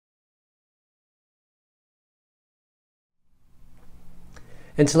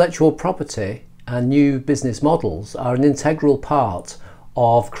Intellectual property and new business models are an integral part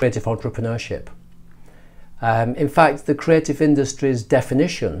of creative entrepreneurship. In fact, the creative industry's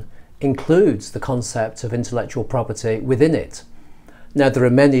definition includes the concept of intellectual property within it. Now, there are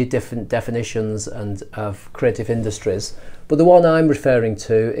many different definitions of creative industries, but the one I'm referring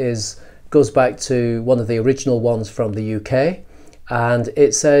to goes back to one of the original ones from the UK, and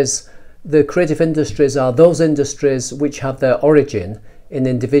it says the creative industries are those industries which have their origin in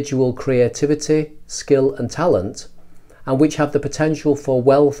individual creativity, skill and talent, and which have the potential for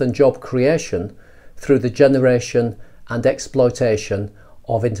wealth and job creation through the generation and exploitation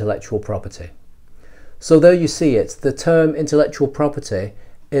of intellectual property. So there you see it, the term intellectual property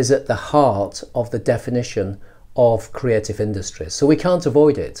is at the heart of the definition of creative industries. So we can't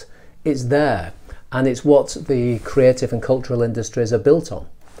avoid it. It's there, and it's what the creative and cultural industries are built on.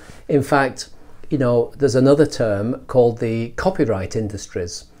 In fact, there's another term called the copyright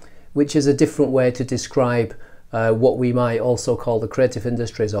industries, which is a different way to describe what we might also call the creative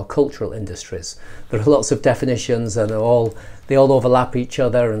industries or cultural industries. There are lots of definitions and they all overlap each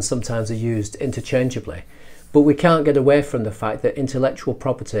other and sometimes are used interchangeably. But we can't get away from the fact that intellectual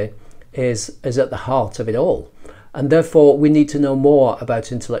property is at the heart of it all. And therefore we need to know more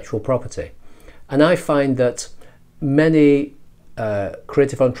about intellectual property. And I find that many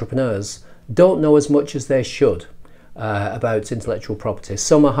creative entrepreneurs don't know as much as they should about intellectual property.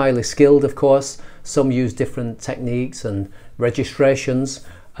 Some are highly skilled, of course, some use different techniques and registrations,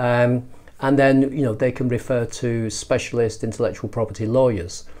 and then they can refer to specialist intellectual property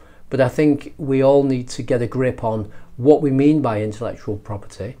lawyers. But I think we all need to get a grip on what we mean by intellectual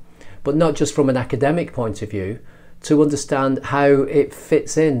property, but not just from an academic point of view, to understand how it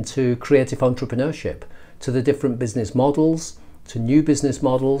fits into creative entrepreneurship, to the different business models, to new business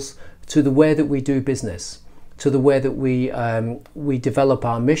models, to the way that we do business, to the way that we develop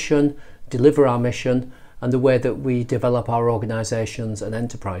our mission, deliver our mission, and the way that we develop our organisations and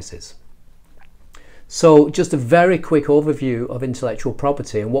enterprises. So just a very quick overview of intellectual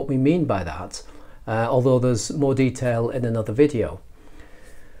property and what we mean by that, although there's more detail in another video.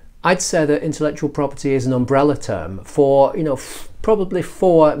 I'd say that intellectual property is an umbrella term for probably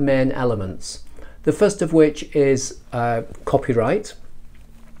four main elements. The first of which is copyright,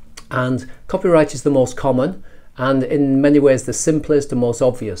 and copyright is the most common and in many ways the simplest and most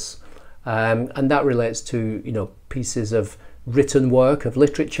obvious, and that relates to pieces of written work, of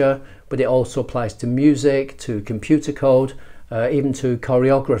literature, but it also applies to music, to computer code, even to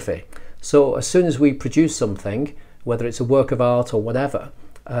choreography. So as soon as we produce something, whether it's a work of art or whatever,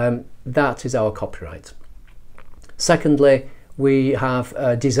 that is our copyright. Secondly, we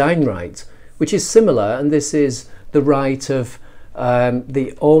have design right, which is similar, and this is the right of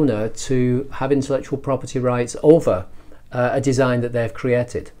the owner to have intellectual property rights over a design that they've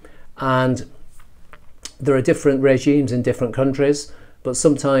created. And there are different regimes in different countries, but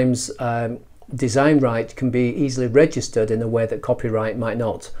sometimes design right can be easily registered in a way that copyright might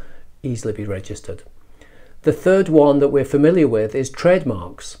not easily be registered. The third one that we're familiar with is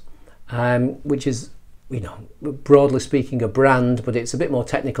trademarks, which is, broadly speaking, a brand, but it's a bit more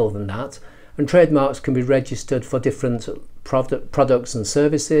technical than that. And trademarks can be registered for different products and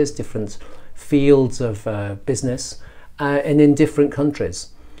services, different fields of business, and in different countries.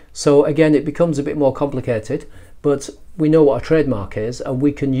 So again, it becomes a bit more complicated, but we know what a trademark is, and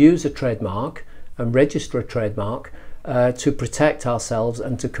we can use a trademark and register a trademark to protect ourselves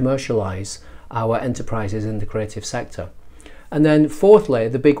and to commercialize our enterprises in the creative sector. And then fourthly,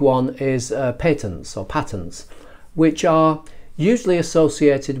 the big one is patents or patents, which are usually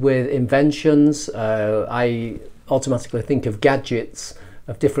associated with inventions. I automatically think of gadgets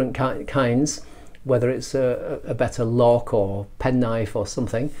of different kinds, whether it's a better lock or penknife or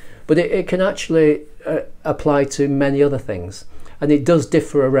something, but it can actually apply to many other things. And it does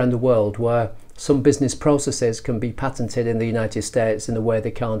differ around the world, where some business processes can be patented in the United States in a way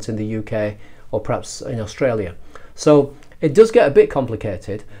they can't in the UK or perhaps in Australia. So it does get a bit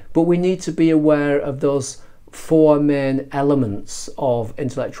complicated, but we need to be aware of those four main elements of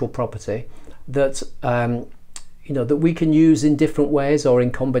intellectual property that that we can use in different ways or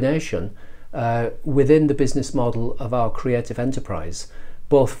in combination within the business model of our creative enterprise,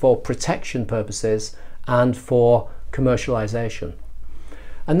 both for protection purposes and for commercialization.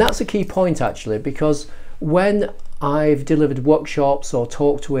 And that's a key point actually, because when I've delivered workshops or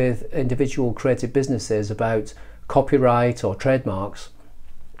talked with individual creative businesses about copyright or trademarks,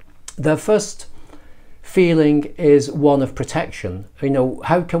 their first feeling is one of protection.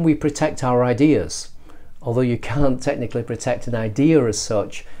 How can we protect our ideas? Although you can't technically protect an idea as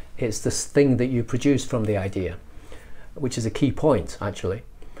such, it's this thing that you produce from the idea. which is a key point actually.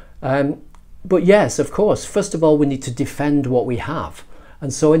 But yes, of course, first of all, we need to defend what we have.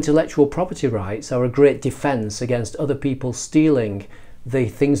 And so intellectual property rights are a great defense against other people stealing the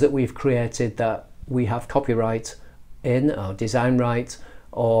things that we've created that we have copyright in, or design right,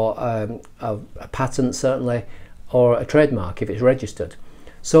 or a patent certainly, or a trademark if it's registered.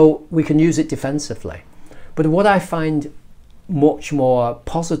 So we can use it defensively. But what I find much more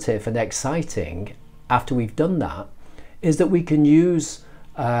positive and exciting after we've done that is that we can use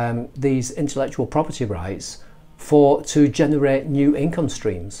these intellectual property rights to generate new income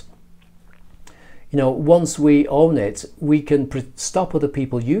streams. You know, once we own it, we can stop other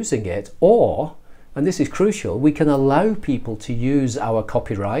people using it, or, and this is crucial, we can allow people to use our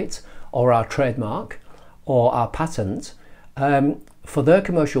copyright or our trademark or our patent for their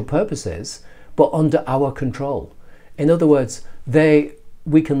commercial purposes, but under our control. In other words,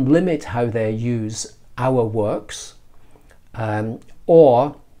 we can limit how they use our works,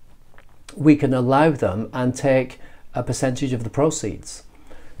 or we can allow them and take a percentage of the proceeds.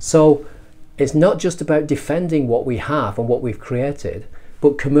 So it's not just about defending what we have and what we've created,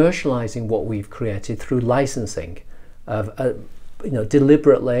 but commercializing what we've created through licensing,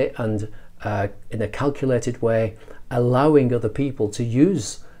 deliberately and in a calculated way, allowing other people to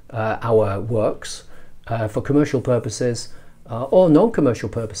use our works for commercial purposes or non-commercial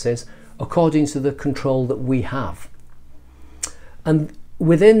purposes according to the control that we have. And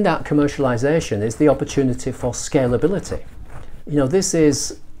within that commercialization is the opportunity for scalability. You know, this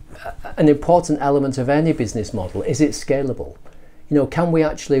is an important element of any business model. Is it scalable? You know, can we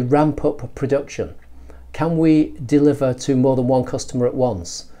actually ramp up production? Can we deliver to more than one customer at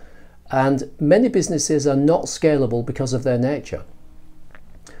once? And many businesses are not scalable because of their nature.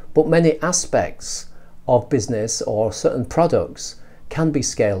 But many aspects of business or certain products can be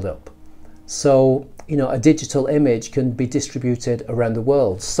scaled up. So, you know, a digital image can be distributed around the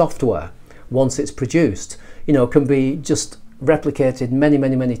world. Software, once it's produced, you know, can be just replicated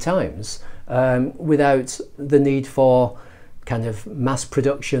many times without the need for kind of mass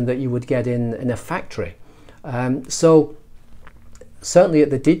production that you would get in a factory. So certainly at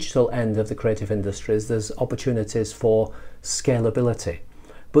the digital end of the creative industries, there's opportunities for scalability.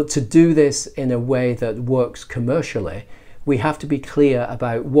 But to do this in a way that works commercially, we have to be clear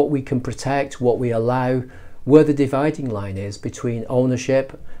about what we can protect, what we allow, where the dividing line is between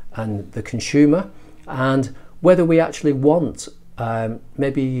ownership and the consumer, and whether we actually want,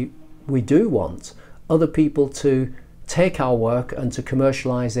 maybe we do want, other people to take our work and to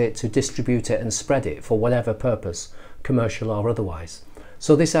commercialize it, to distribute it and spread it for whatever purpose, commercial or otherwise.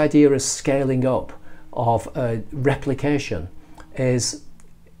 So this idea of scaling up, of replication, is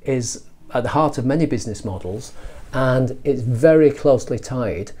at the heart of many business models, and it's very closely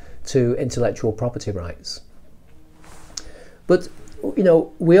tied to intellectual property rights. But, you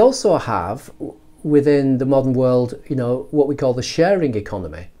know, we also have within the modern world, you know, what we call the sharing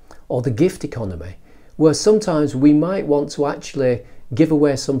economy or the gift economy, where sometimes we might want to actually give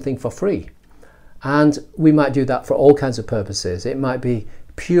away something for free. And we might do that for all kinds of purposes. It might be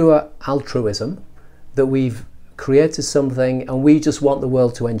pure altruism, that we've created something and we just want the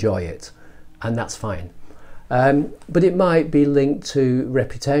world to enjoy it, and that's fine. But it might be linked to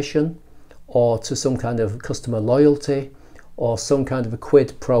reputation or to some kind of customer loyalty or some kind of a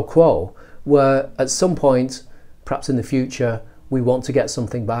quid pro quo, where at some point, perhaps in the future, we want to get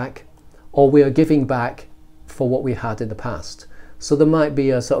something back, or we are giving back for what we had in the past. So there might be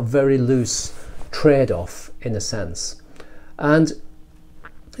a sort of very loose trade-off in a sense. And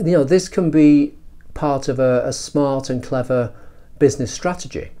you know, this can be part of a smart and clever business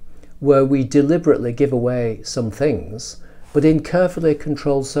strategy, where we deliberately give away some things, but in carefully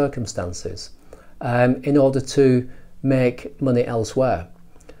controlled circumstances, in order to make money elsewhere.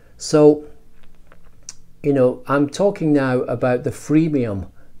 So, you know, I'm talking now about the freemium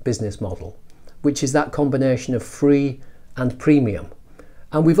business model, which is that combination of free and premium.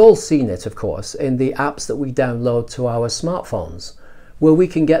 And we've all seen it, of course, in the apps that we download to our smartphones, where we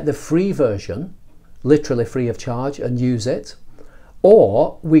can get the free version, literally free of charge, and use it.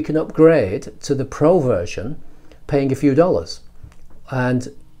 Or we can upgrade to the pro version, paying a few dollars.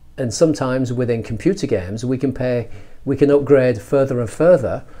 And sometimes within computer games, we can upgrade further and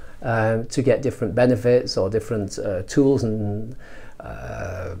further to get different benefits or different tools and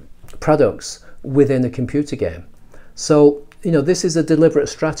products within a computer game. So, you know, this is a deliberate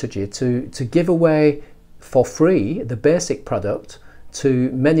strategy to give away for free the basic product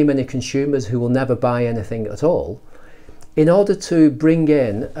to many consumers who will never buy anything at all, in order to bring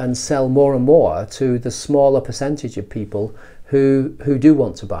in and sell more and more to the smaller percentage of people who do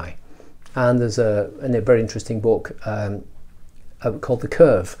want to buy. And there's a very interesting book called The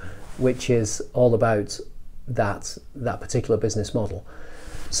Curve, which is all about that particular business model.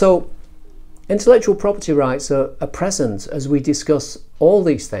 So intellectual property rights are present as we discuss all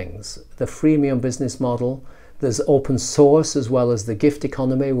these things. The freemium business model, there's open source as well as the gift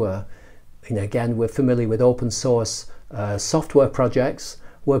economy, where, again, we're familiar with open source software projects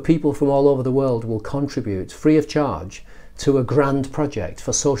where people from all over the world will contribute free of charge to a grand project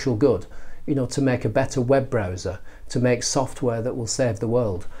for social good, to make a better web browser, to make software that will save the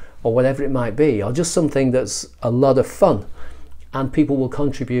world, or whatever it might be, or just something that's a lot of fun, and people will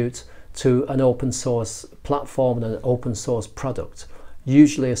contribute to an open source platform and an open source product,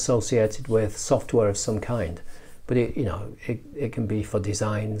 usually associated with software of some kind. But it can be for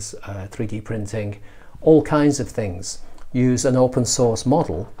designs, 3D printing, all kinds of things. Use an open source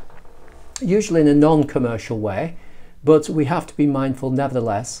model, usually in a non-commercial way, but we have to be mindful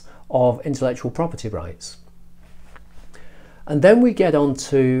nevertheless of intellectual property rights. And then we get on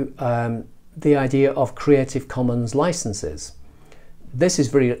to the idea of Creative Commons licenses. This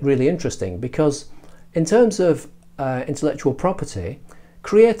is really interesting, because in terms of intellectual property,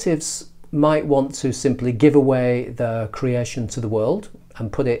 creatives might want to simply give away their creation to the world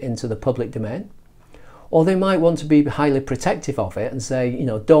and put it into the public domain, or they might want to be highly protective of it and say,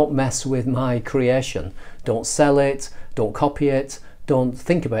 don't mess with my creation, don't sell it, don't copy it, don't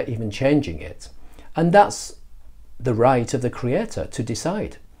think about even changing it. And that's the right of the creator to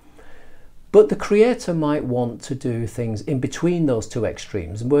decide. But the creator might want to do things in between those two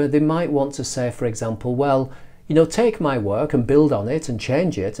extremes, where they might want to say, for example, well, take my work and build on it and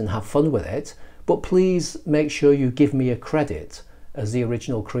change it and have fun with it, but please make sure you give me a credit as the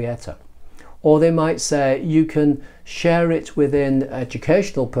original creator. Or they might say, you can share it within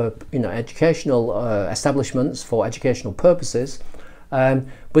educational establishments for educational purposes,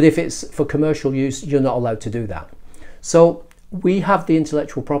 but if it's for commercial use, you're not allowed to do that. So we have the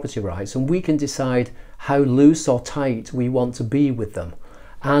intellectual property rights, and we can decide how loose or tight we want to be with them.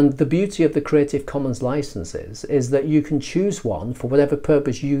 And the beauty of the Creative Commons licenses is that you can choose one for whatever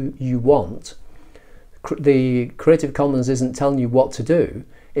purpose you want. The Creative Commons isn't telling you what to do.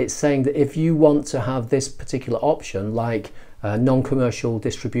 It's saying that if you want to have this particular option, like non-commercial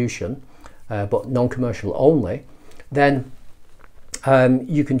distribution, but non-commercial only, then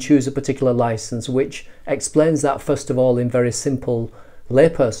you can choose a particular license which explains that, first of all, in very simple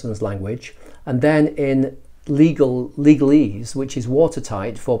layperson's language, and then in legalese, which is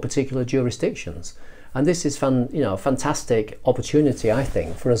watertight for particular jurisdictions. And this is a fantastic opportunity, I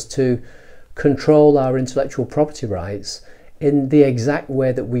think, for us to control our intellectual property rights in the exact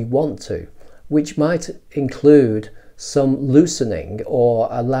way that we want to, which might include some loosening or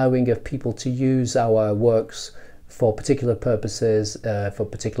allowing of people to use our works for particular purposes, for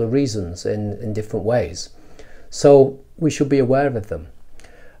particular reasons in different ways. So we should be aware of them.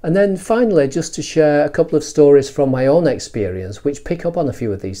 And then finally, just to share a couple of stories from my own experience which pick up on a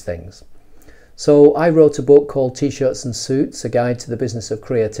few of these things. So I wrote a book called T-Shirts and Suits, A Guide to the Business of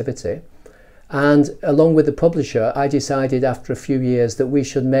Creativity. And along with the publisher, I decided after a few years that we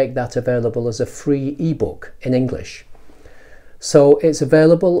should make that available as a free ebook in English. So it's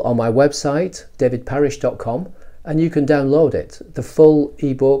available on my website, davidparrish.com, and you can download it, the full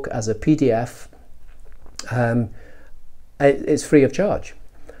ebook as a PDF. It's free of charge.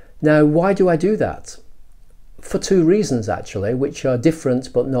 Now, why do I do that? For two reasons, actually, which are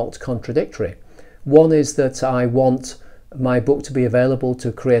different but not contradictory. One is that I want my book to be available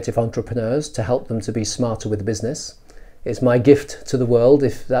to creative entrepreneurs to help them to be smarter with business. It's my gift to the world,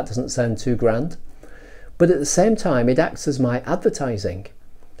 if that doesn't sound too grand. But at the same time, it acts as my advertising.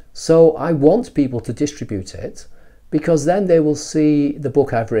 So I want people to distribute it, because then they will see the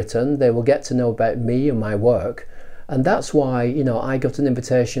book I've written, they will get to know about me and my work. And that's why, I got an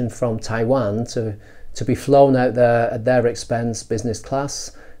invitation from Taiwan to be flown out there at their expense, business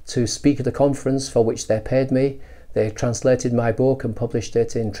class, to speak at a conference for which they paid me. They translated my book and published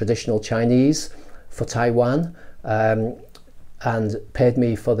it in traditional Chinese for Taiwan, and paid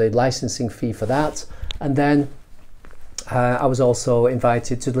me for the licensing fee for that. And then I was also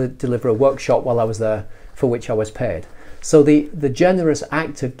invited to deliver a workshop while I was there, for which I was paid. So the generous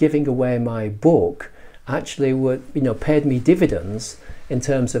act of giving away my book actually paid me dividends in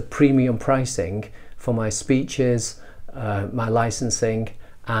terms of premium pricing for my speeches, my licensing,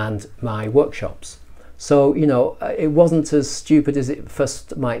 and my workshops. So it wasn't as stupid as it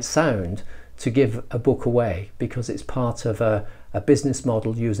first might sound to give a book away, because it's part of a business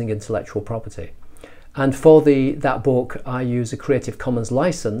model using intellectual property. And for that book, I use a Creative Commons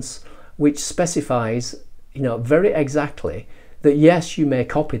license which specifies very exactly that yes, you may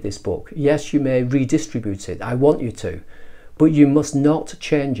copy this book, yes, you may redistribute it, I want you to, but you must not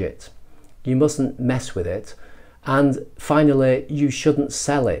change it. You mustn't mess with it. And finally, you shouldn't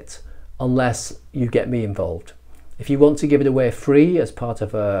sell it unless you get me involved. If you want to give it away free as part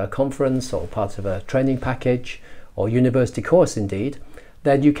of a conference or part of a training package or university course indeed,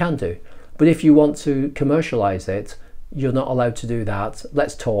 then you can do. But if you want to commercialize it, you're not allowed to do that.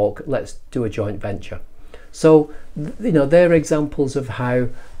 Let's talk, let's do a joint venture. So, they're examples of how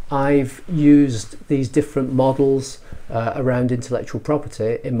I've used these different models around intellectual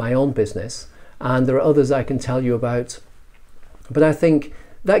property in my own business, and there are others I can tell you about. But I think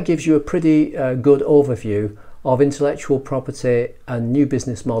that gives you a pretty good overview of intellectual property and new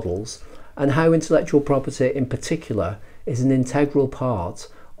business models, and how intellectual property in particular is an integral part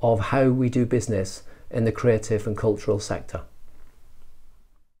of how we do business in the creative and cultural sector.